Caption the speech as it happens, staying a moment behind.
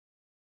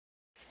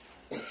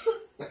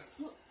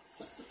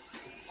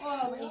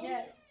Oh, my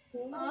head.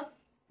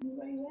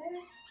 Anybody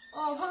there?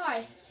 Oh,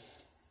 hi.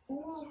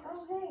 Oh,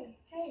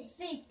 hey.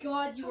 Thank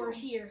God you are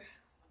here.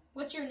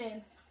 What's your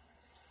name?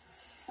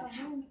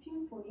 I'm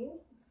Tuneful. You?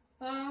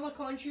 I'm a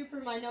clone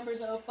trooper. My number's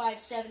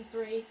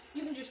 0573.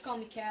 You can just call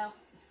me Cal.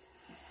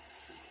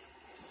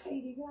 Hey,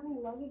 do you got any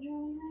luggage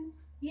or anything?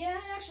 Yeah,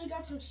 I actually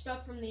got some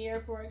stuff from the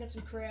airport. I got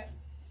some crap.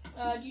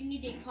 Do you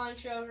need a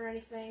poncho or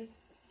anything?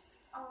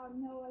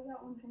 No, I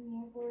got one from the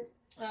airport.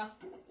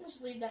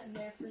 Just leave that in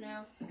there for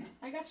now.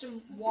 I got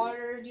some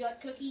water. Do you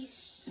like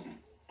cookies?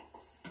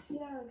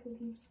 Yeah, I like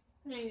cookies.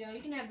 There you go.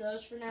 You can have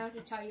those for now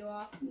to tie you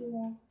off.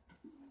 Yeah.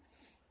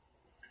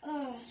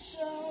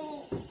 So,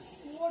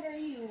 what are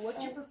you?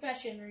 What's your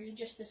profession? Or are you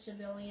just a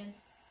civilian?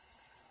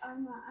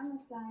 I'm a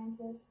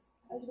scientist.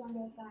 I was going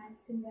to a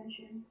science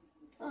convention.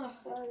 Oh.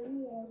 What are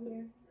you out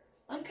here?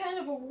 I'm kind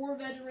of a war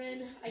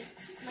veteran.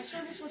 My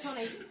service was on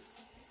a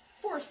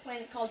forest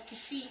planet called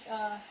Kashyyyk.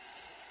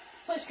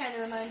 Place kind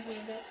of reminds me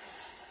of it.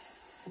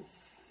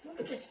 Look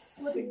at this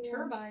flipping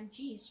turbine.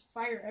 Jeez,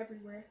 fire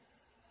everywhere.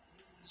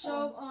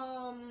 So,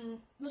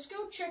 let's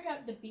go check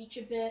out the beach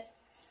a bit.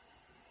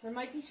 There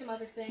might be some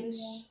other things.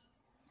 Yeah.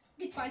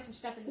 We could find some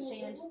stuff in the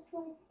sand.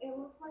 It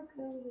looks like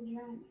there was a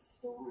giant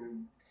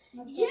storm.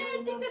 Yeah,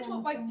 I think that's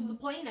what wiped the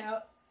plane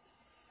out.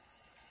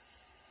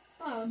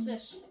 Oh, what's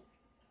this?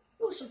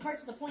 Ooh, some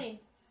parts of the plane.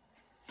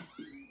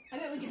 I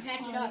bet we can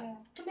patch it up. Yeah.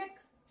 Come back.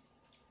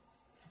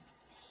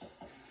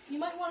 You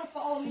might want to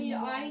follow me.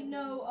 I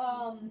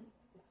know,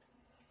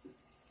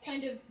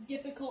 kind of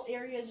difficult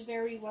areas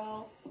very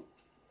well.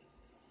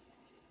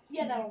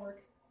 Yeah, that'll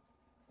work.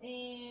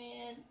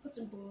 And put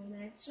some glue in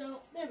there.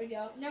 So, there we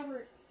go. Now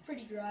we're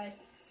pretty dry.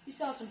 We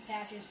still have some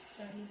patches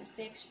that I need to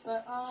fix.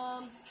 But,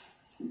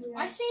 Yeah.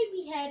 I say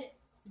we head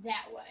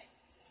that way.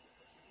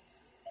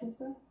 This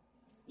way?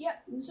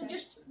 Yep. Okay. So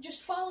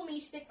just follow me,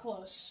 stick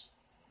close.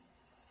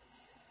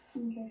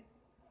 Okay.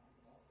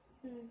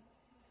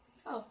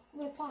 Oh, a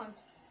little pond.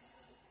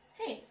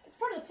 Hey, it's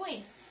part of the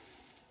plane.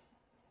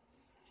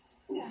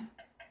 Yeah.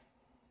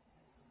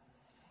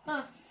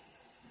 Huh.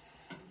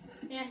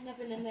 Yeah,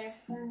 nothing in there.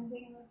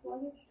 Anything in this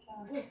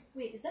luggage?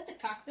 Wait, is that the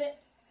cockpit?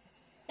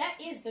 That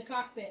is the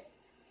cockpit.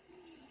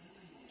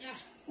 Yeah.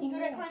 You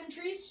good at climbing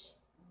trees?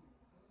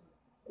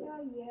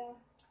 Yeah.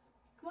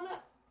 Come on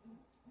up.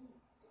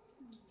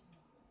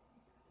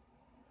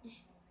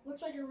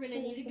 Looks like we're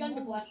gonna need a gun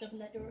to blast open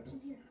that door. What's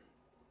in here?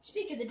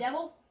 Speak of the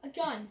devil, a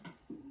gun.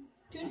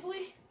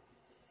 Tunefully,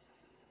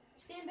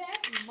 stand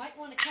back. You might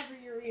want to cover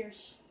your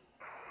ears.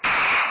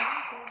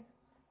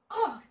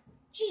 Oh,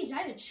 geez, I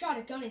haven't shot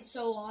a gun in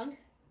so long.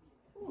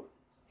 Ooh,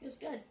 feels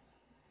good.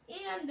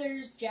 And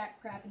there's jack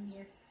crap in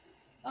here.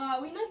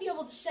 We might be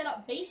able to set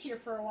up base here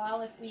for a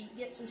while if we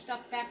get some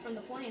stuff back from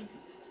the plane.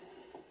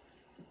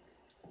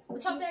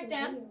 Let's hop back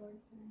down.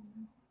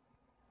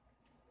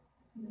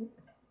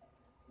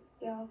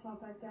 Yeah, let's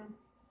hop back down.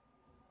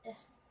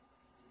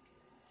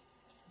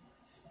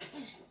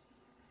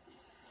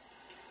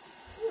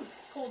 Ooh,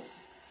 cold.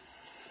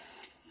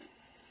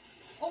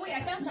 Oh wait,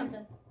 I found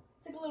something.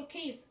 It's like a little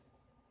cave.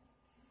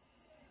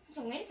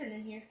 There's a lantern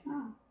in here.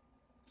 Oh.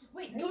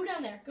 Wait, go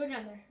down there. Go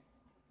down there.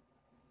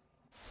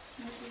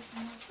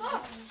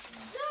 Oh,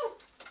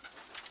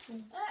 no!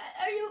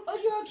 Are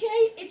you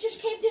okay? It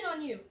just caved in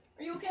on you.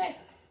 Are you okay?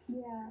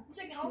 Yeah. One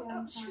second,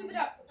 I'll scoop it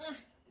up.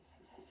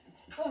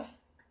 Oh,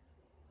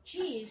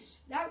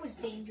 jeez, that was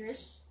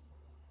dangerous.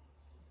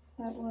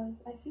 That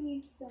was. I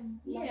see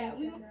some. Yeah,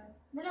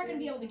 we're not gonna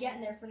be able to get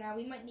in there for now.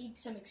 We might need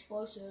some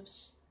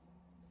explosives.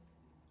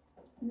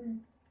 Let's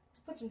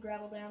put some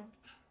gravel down.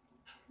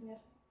 Yeah.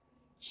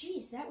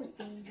 Jeez, that was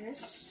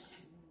dangerous.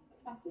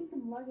 I see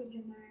some luggage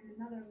in there and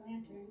another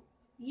lantern.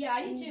 Yeah,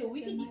 I do too.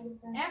 We could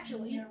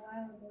actually. Ago.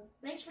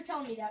 Thanks for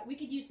telling me that. We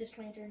could use this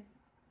lantern.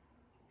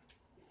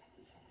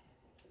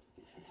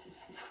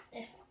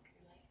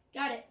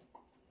 Got it.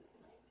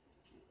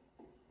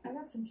 I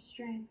got some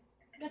string.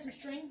 Got some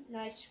string?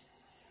 Nice.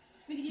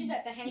 We could use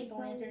that to hang the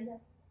lantern.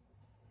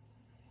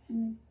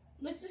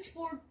 Let's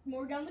explore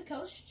more down the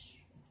coast.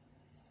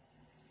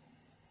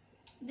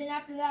 Then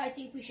after that, I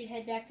think we should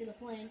head back to the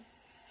plane.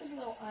 There's a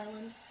little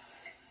island.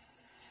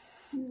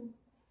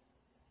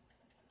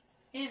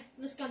 Yeah,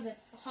 this gun's a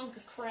hunk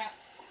of crap.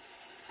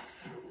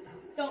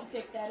 Don't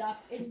pick that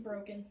up. It's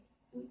broken.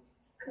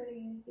 Could have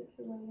used it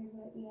for later,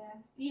 but yeah.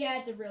 Yeah,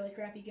 it's a really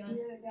crappy gun.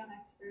 You're a gun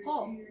expert.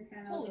 Oh,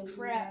 holy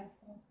crap!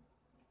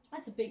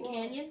 That's a big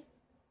canyon.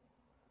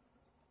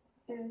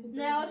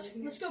 Now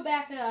let's go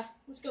back.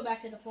 Let's go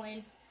back to the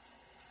plane.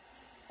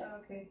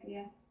 Okay.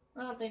 Yeah.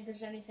 I don't think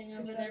there's anything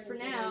over there for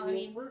now. I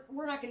mean,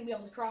 we're not going to be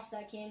able to cross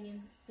that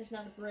canyon. There's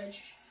not a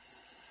bridge.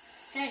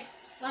 Hey,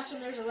 last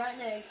one there's a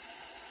rotten egg.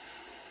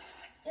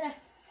 Yeah.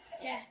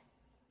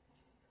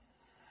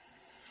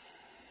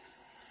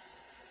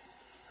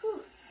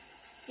 Whew.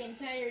 Getting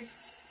tired.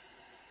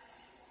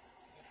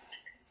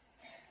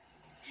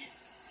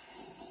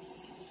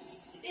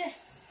 Yeah.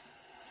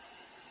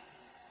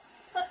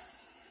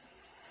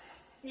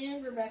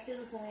 And we're back to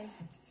the plane.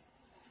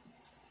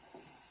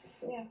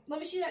 Yeah. Let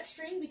me see that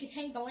string. We could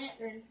hang the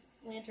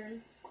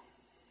lantern.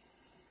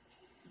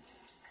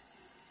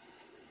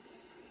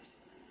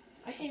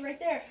 I see right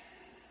there.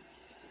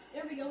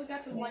 There we go. We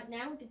got some light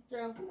now. We can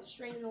throw a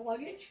string in the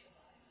luggage.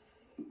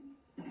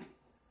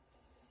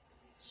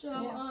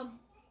 So,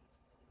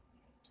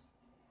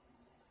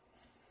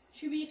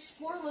 should we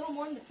explore a little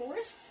more in the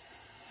forest?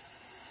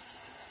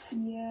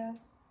 Yeah.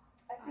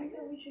 I think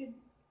that we should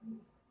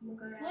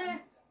look around. Yeah.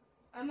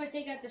 I'm gonna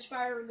take out this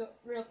fire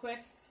real quick.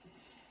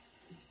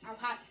 Oh,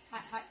 hot.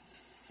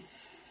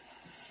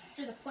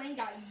 Sure, the plane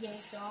got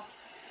yanked off.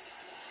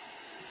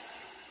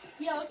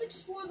 Yeah, let's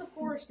explore the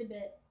forest a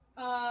bit.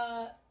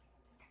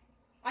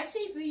 I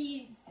say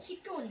we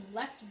keep going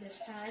left this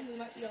time. We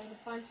might be able to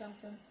find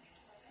something.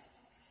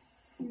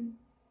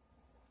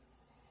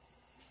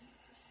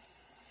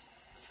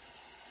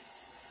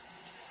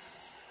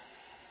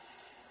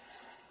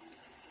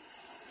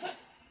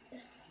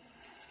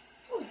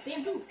 Oh,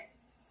 bamboo.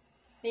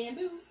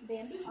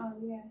 Bamboo. Oh,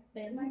 yeah.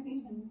 There might be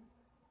some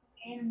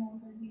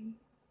animals in here.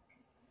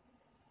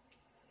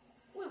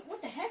 Wait,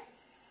 what the heck?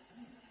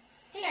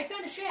 Hey, I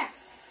found a shack.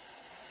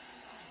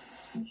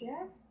 A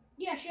shack?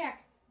 Yeah,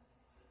 shack.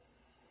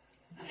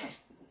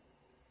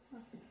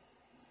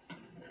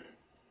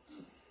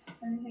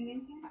 Anything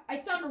in here? I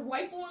found a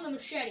rifle and a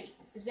machete.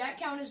 Does that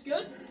count as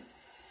good?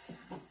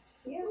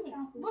 Yeah, Ooh, it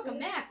counts as look, good. a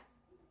map.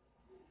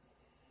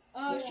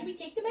 Should we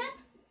take the map?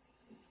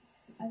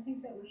 I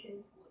think that we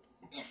should.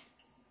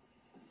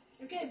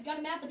 Okay, we've got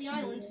a map of the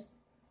island.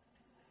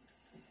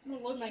 I'm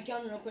gonna load my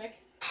gun real quick.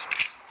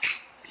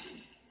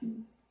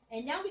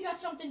 And now we got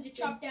something to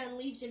chop down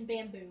leaves and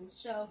bamboo.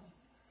 So,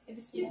 if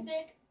it's too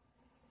thick...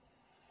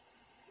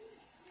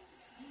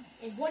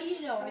 And what do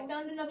you know? I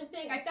found another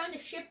thing. I found a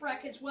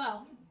shipwreck as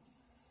well.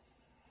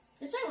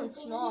 This island's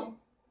small.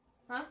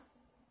 Huh?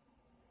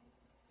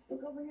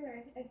 Look over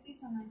here. I see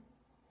something.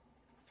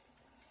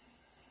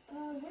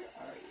 Where are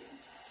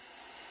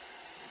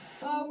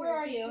you? Where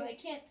are you? I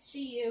can't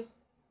see you.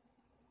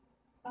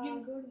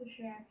 Go to the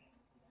shack.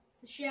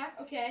 The shack?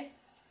 Okay.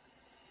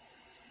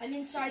 I'm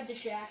inside the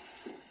shack.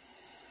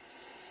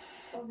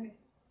 Okay.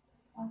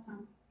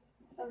 Awesome.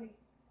 Okay.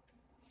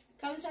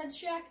 Come inside the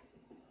shack.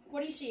 What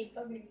do you see?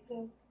 Okay,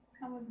 so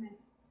come with me.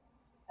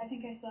 I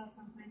think I saw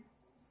something.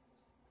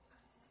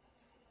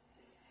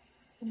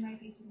 There might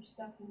be some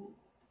stuff in it.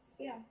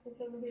 Yeah,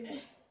 it's over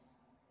here.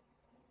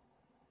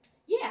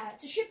 Yeah,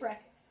 it's a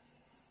shipwreck.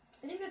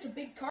 I think that's a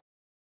big car.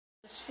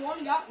 The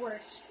storm got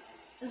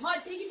worse. And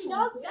hot diggity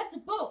dog, that's a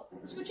boat.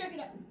 Let's go check it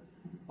out.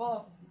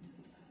 Oh.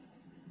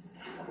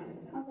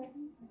 Okay.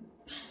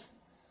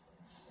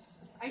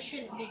 I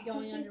shouldn't be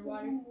going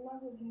underwater.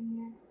 Luggage in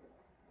here.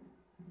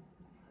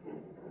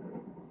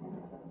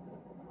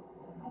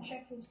 I'll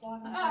check this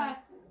bottom.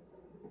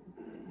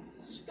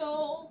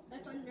 Skull.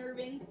 That's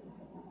unnerving.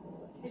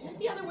 Is this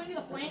the other wing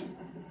of the plane?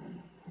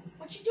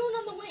 What you doing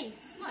on the wing?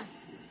 Come on.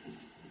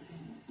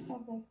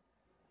 Okay.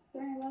 Is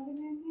there any luggage in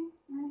here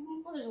or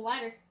anything? Oh, there's a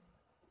ladder.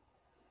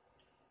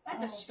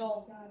 That's a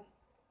skull. God.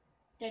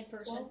 Dead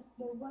person.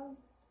 Well, there was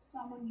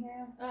someone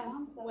here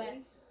once at wet.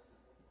 least.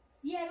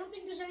 Yeah, I don't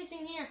think there's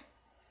anything here.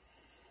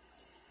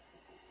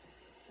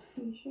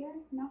 You sure?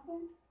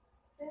 Nothing?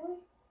 Really?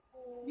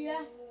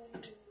 Yeah.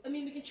 I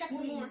mean, we can check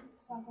some more.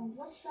 Something.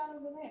 What's that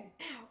over there?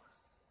 Ow.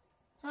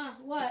 Huh,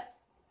 what?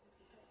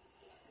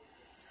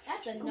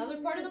 That's another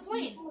part of the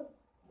plane.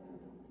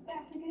 Yeah,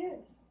 I think it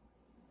is.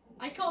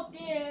 I call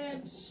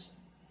dibs.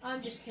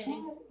 I'm just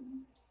kidding.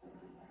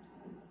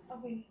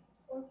 Okay,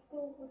 let's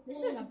go.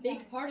 This is a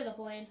big part of the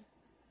plane.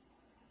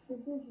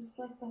 This is just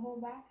like the whole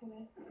back of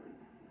it.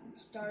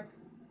 It's dark.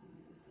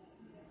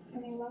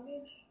 Any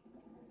luggage?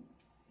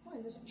 Oh,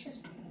 there's a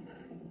chest.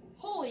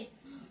 Holy!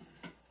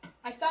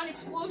 I found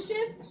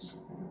explosives,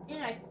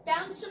 and I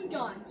found some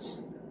guns.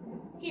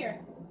 Here.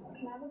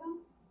 Another gun?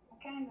 I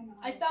can't even know.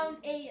 I found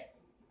a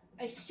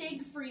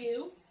SIG for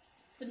you,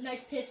 with a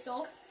nice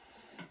pistol.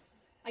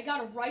 I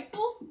got a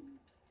rifle,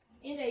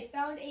 and I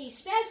found a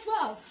Spaz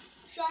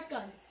 12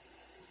 shotgun.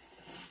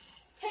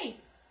 Hey,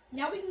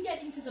 now we can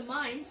get into the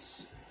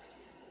mines.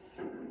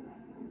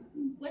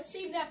 Let's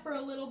save that for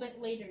a little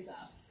bit later,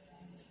 though.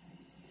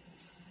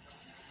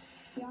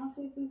 You want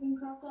to see if we can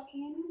cross that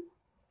canyon?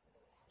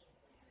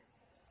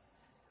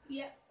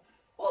 Yeah.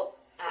 Oh,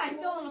 I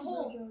fell in a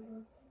hole.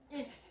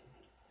 You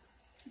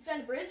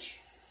found a bridge?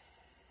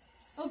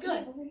 Oh,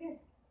 good. Yeah, over here.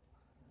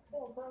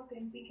 Oh,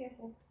 broken. Be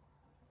careful.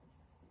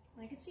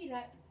 I can see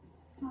that.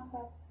 Not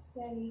that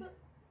steady.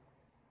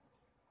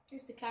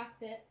 Here's the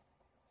cockpit.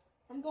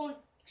 I'm going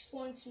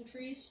exploring some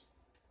trees.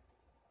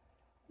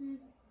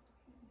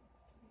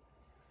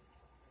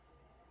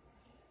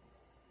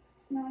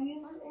 No,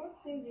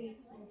 let's save the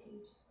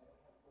explosives.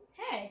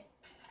 Hey!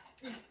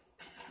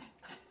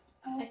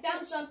 I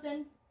found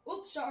something.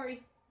 Oops,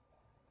 sorry.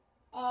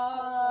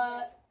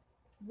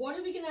 What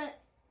are we gonna...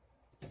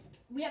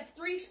 We have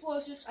 3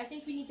 explosives. I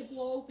think we need to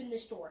blow open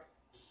this door.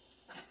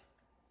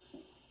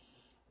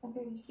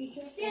 Okay, just be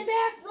careful. Stand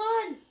back!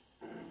 Run!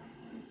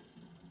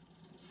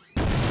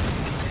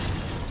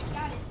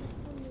 Got it.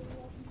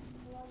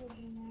 Luggage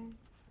in there.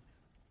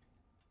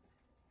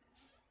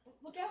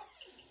 Look out.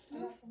 I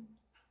Move. got some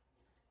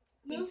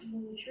Move. pieces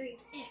of the tree.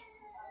 Yeah.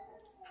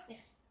 Yeah.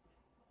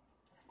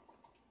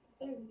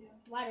 There we go.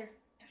 Ladder.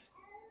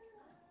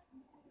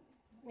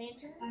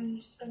 Lantern. I'm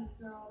just gonna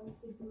throw all this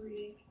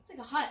debris. It's like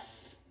a hut.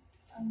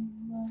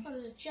 Um, Oh,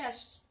 there's a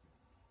chest.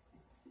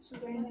 is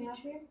there anything up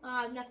here?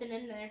 Nothing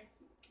in there.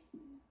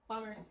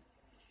 Bummer.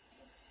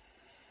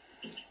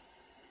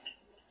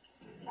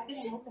 I Is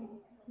can't it- open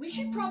it. We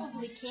should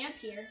probably camp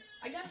here.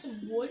 I got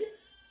some wood.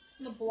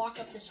 I'm gonna block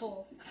up this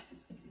hole.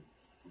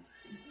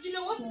 You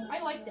know what?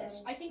 I like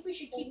this. I think we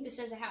should keep this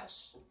as a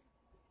house.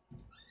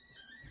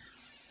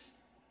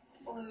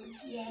 Or,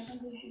 yeah, I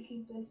think we should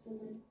keep this for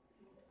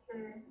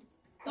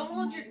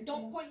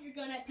Don't point your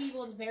gun at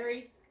people. It's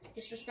very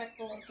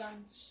disrespectful of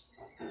guns.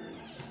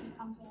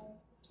 I'm sorry.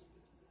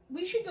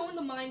 We should go in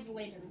the mines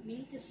later. We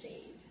need to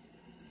save.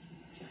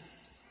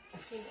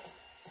 Save it.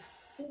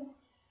 Yeah.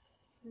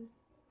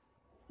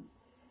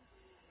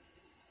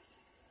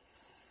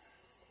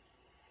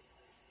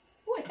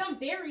 Oh, I found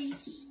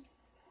berries.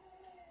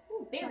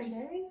 Ooh, berries.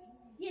 Berries?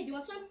 Yeah, do you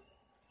want some?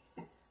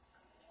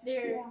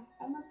 They're. Yeah,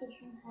 I'm not the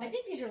tree. I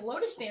think these are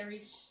lotus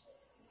berries.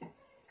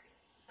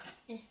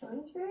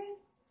 Lotus berries?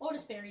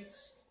 Lotus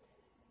berries.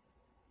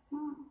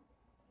 Oh,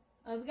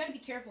 We gotta be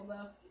careful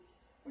though.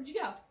 Where'd you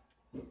go?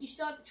 You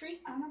still at the tree?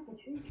 I'm at the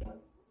tree trunk.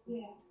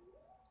 Yeah.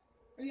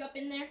 Are you up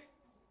in there?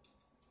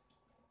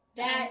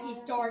 That is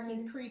dark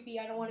and creepy.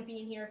 I don't want to be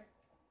in here.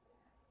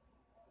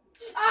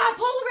 Ah,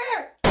 polar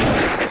bear!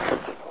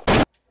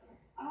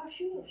 Oh,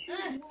 shoot it, shoot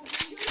it. Yeah.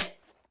 Shoot it!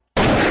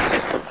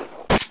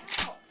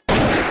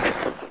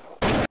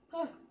 Ow.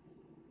 Oh.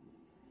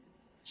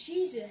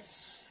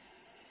 Jesus.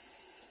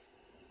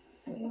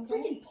 A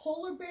freaking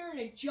polar bear in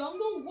a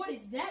jungle? What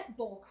is that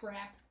bull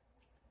crap?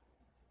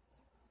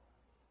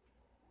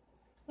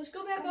 Let's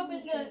go back up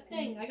in the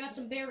thing. I got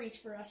some berries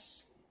for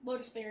us.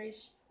 Lotus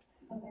berries.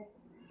 Okay.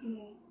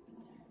 Yeah.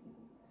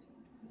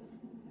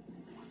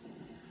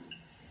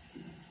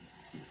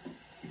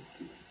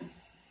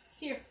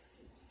 Here.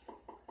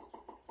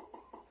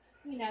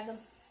 You can have them.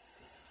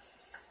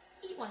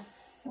 Eat one.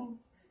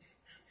 Thanks.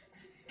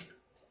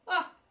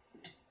 Ah!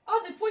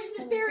 Oh, they're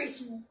poisonous berries!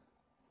 Poisonous.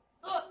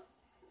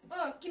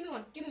 Oh, give me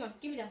one. Give me one.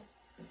 Give me them.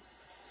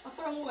 I'll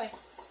throw them away.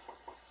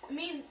 I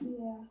mean,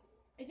 Yeah.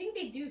 I think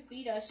they do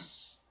feed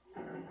us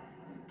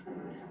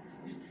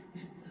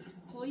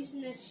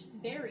poisonous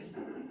berry.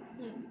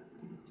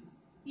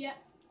 Yeah.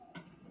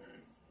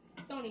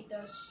 Don't eat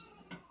those.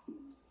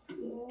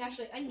 Yeah.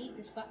 Actually, I need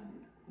this button.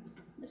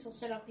 This will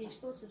set off the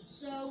explosives.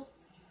 So,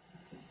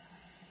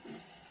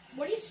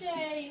 what do you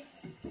say?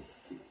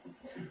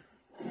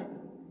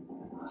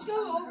 Let's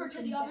go over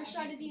to the other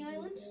side of the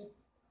island.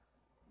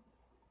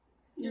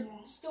 There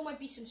Yeah. still might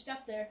be some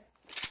stuff there.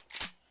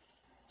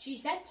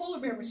 Jeez, that polar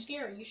bear was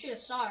scary. You should have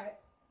saw it.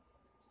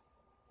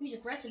 He was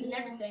aggressive and Yeah.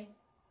 everything.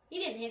 He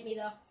didn't hit me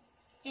though.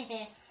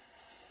 Heh.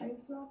 Are you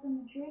still up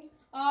in the tree?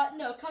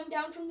 No, come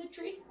down from the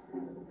tree.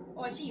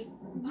 Oh, I see you.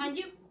 Behind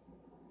you.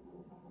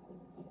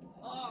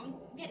 Oh,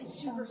 I'm getting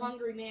super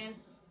hungry, man.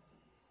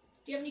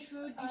 Do you have any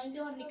food? Do you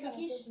still have any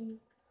cookies?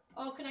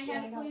 Oh, can I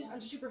have it, please?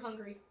 I'm super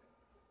hungry.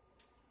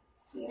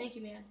 Yeah. Thank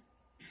you, man.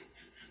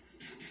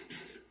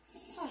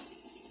 Oh.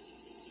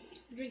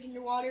 You drinking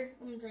your water?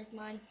 I'm gonna drink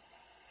mine.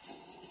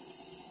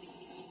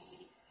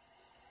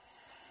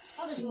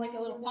 Oh, there's like a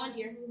little pond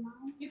here.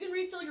 You can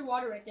refill your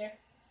water right there.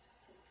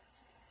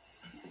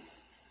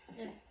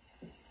 Yeah.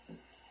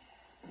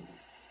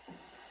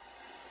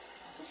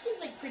 This seems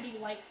like pretty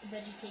light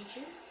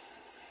vegetation.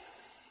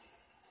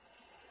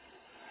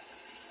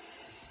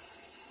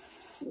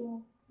 Yeah.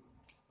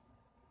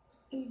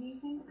 Hey, do you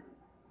think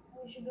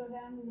we should go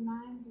down to the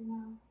mines or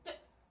no?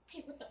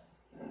 Hey, what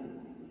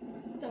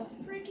the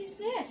frick is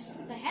this?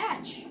 It's a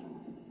hatch.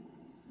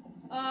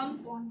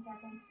 1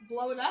 second.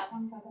 Blow it up.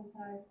 1 second,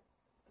 sorry.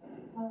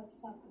 Oh,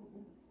 stop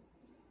moving.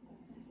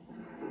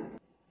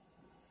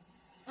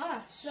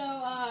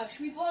 So,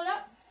 should we blow it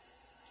up?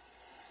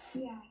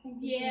 Yeah, I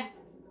think we Yeah.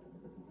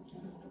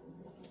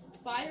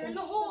 Fire in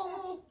the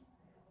hole.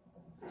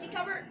 Take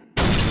cover.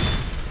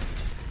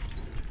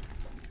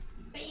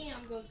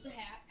 Bam goes the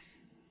hatch.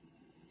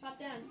 Top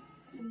down.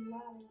 should.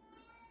 Wow.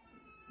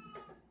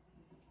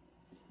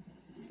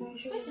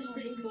 This place is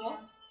pretty cool.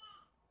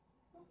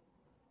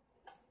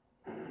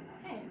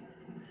 Hey.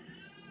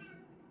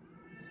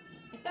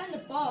 I found a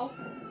bow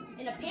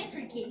and a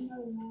pantry key.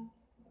 You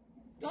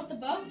want the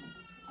bow?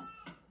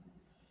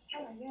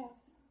 Sure, I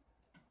guess.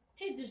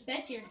 Hey, there's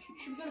beds here.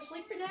 Should we go to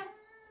sleep for now?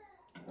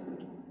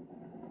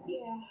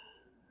 Yeah,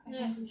 I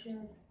think we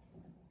should.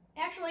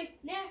 Actually,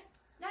 nah,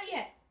 not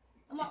yet.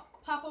 I'm gonna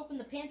pop open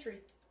the pantry.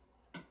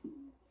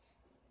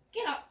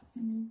 Get up.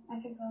 I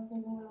think I'll go a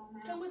little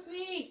now. Come with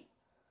me.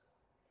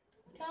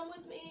 Come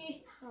with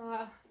me.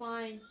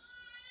 Fine.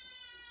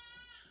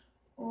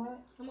 What?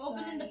 I'm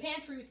opening the Sorry.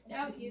 pantry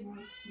without you.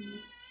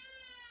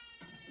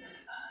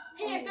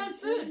 Hey, I found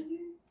food.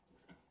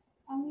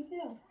 Oh, me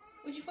too.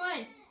 What'd you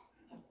find?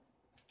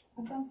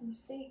 I found some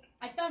steak.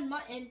 I found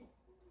mutton.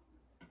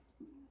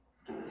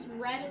 Some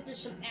rabbit. There's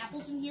some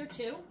apples in here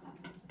too.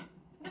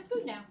 I got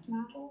food now.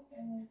 Apples?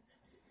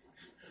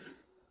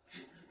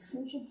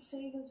 We should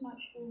save as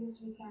much food as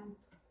we can.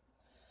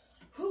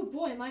 Oh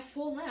boy, am I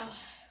full now.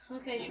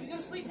 Okay, should we go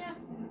to sleep now?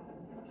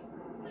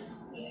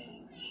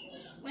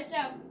 Lights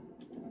out.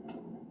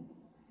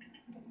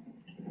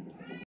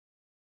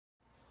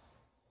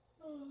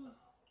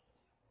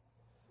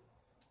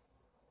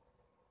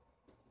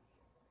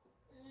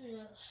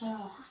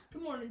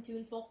 Good morning,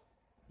 Tuneful.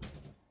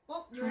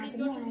 Well, you ready to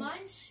go to the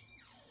mines?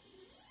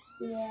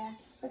 Yeah.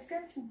 Let's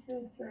grab some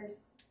food first.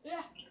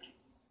 Yeah.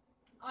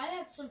 I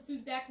have some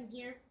food back in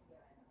here.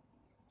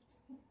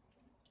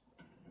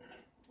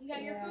 You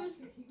got your food?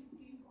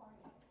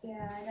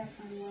 Yeah, I got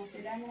some more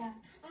food. I'm gonna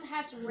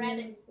have some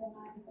rabbit.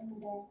 Some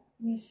of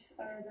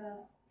the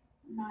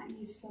not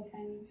useful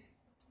things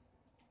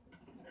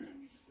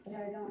that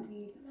I don't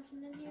need.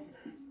 Nothing in here.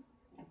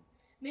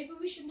 Maybe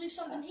we should leave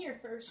something here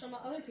for some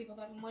other people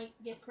that might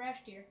get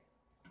crashed here.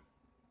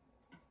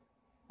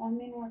 Well, I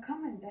mean, we're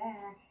coming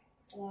back,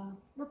 so...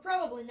 We're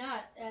probably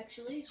not,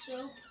 actually,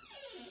 so...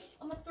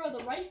 I'm gonna throw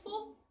the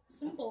rifle,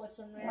 some bullets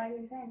in there. What do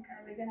you think?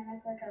 Are we gonna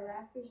make like a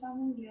raft or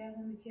something? Do you have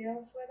the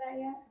materials for that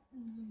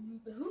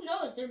yet? Who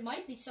knows? There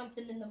might be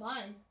something in the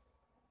mine.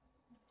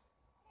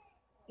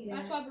 Yeah.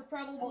 That's why we're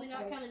probably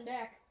not coming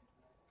back.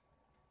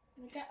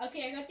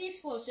 Okay, I got the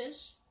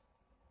explosives.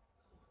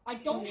 I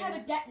don't have a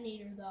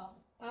detonator, though.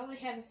 All I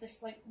have is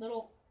this, like,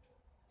 little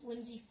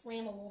flimsy,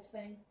 flammable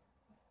thing.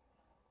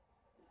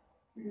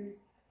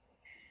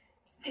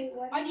 Hey,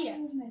 why don't I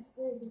use my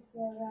SIG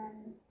so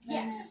then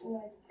yes.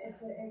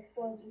 If it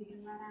explodes, we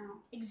can run out?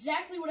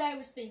 Exactly what I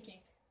was thinking.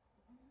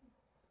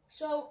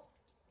 So,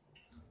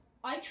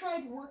 I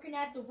tried working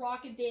at the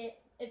rock a bit.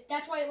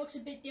 That's why it looks a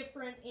bit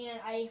different,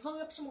 and I hung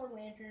up some more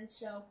lanterns,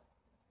 so.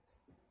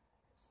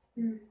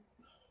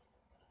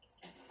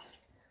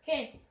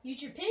 Okay,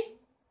 use your pig.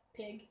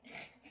 Pig.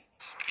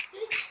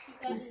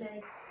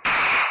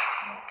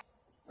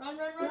 Run,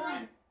 run, run,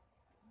 run.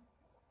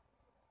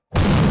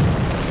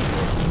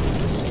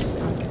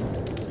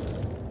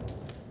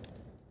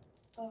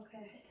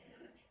 Okay.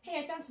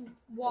 Hey, I found some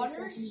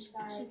waters,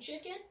 some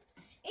chicken,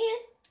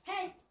 and,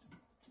 hey,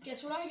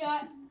 guess what I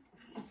got?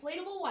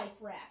 Inflatable life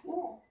raft.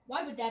 Oh.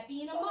 Why would that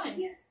be in a mine?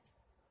 Yes.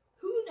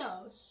 Who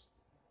knows?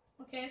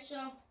 Okay,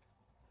 so...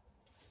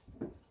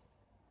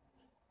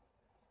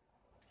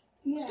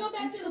 Let's go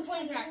back to the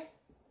plane rack.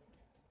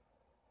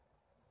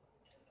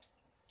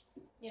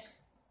 Yeah.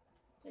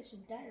 There's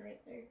some dye right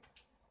there.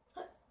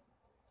 Huh.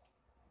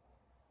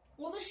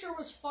 Well, this sure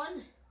was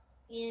fun.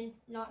 And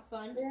not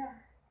fun. Yeah.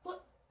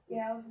 What?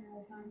 Yeah, it was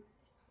really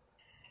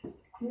fun.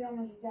 We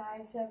almost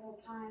died several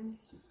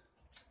times.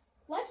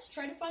 Let's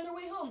try to find our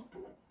way home.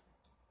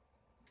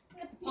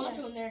 Got the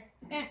poncho in there.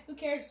 Who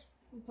cares?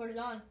 We put it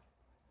on.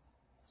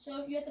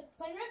 So, you at the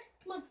plane rack?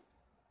 Come on.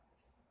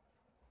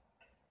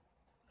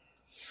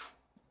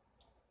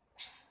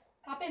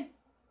 Hop in.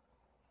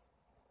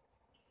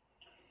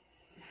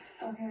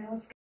 Okay,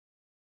 let's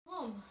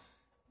go.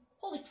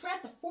 Holy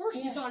crap, the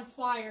forest is on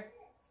fire.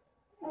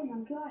 Oh my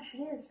gosh, it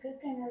is. Good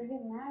thing we're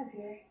getting out of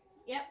here.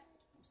 Yep.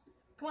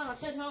 Come on,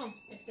 let's head home.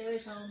 If there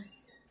is home.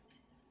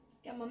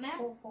 Got my map?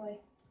 Hopefully.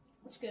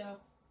 Let's go.